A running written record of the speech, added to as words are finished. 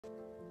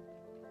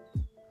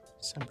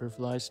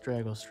Semperfli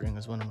Straggle String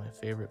is one of my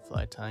favorite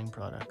fly tying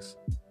products.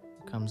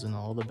 It comes in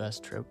all the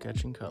best trout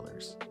catching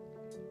colors.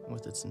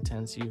 With its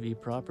intense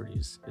UV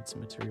properties, it's a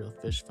material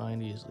fish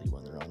find easily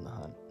when they're on the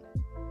hunt.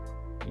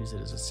 Use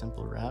it as a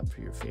simple wrap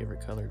for your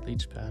favorite colored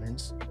leech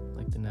patterns,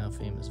 like the now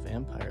famous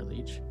vampire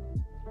leech,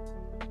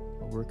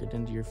 or work it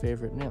into your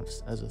favorite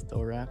nymphs as a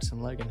thorax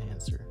and leg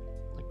enhancer,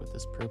 like with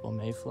this purple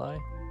mayfly,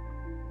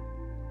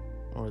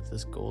 or with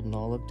this golden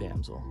olive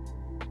damsel.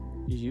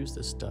 If you use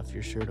this stuff,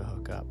 you're sure to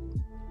hook up.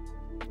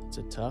 It's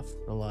a tough,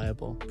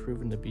 reliable,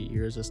 proven to be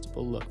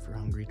irresistible look for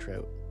hungry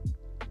trout.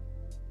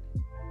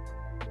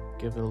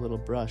 Give it a little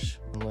brush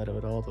and let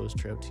out all those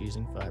trout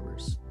teasing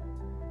fibers.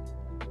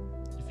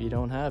 If you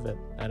don't have it,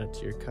 add it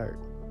to your cart,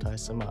 tie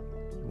some up,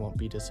 you won't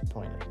be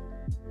disappointed.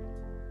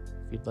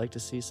 If you'd like to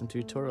see some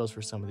tutorials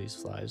for some of these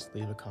flies,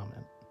 leave a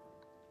comment.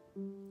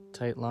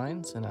 Tight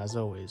lines, and as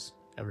always,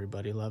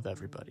 everybody love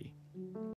everybody.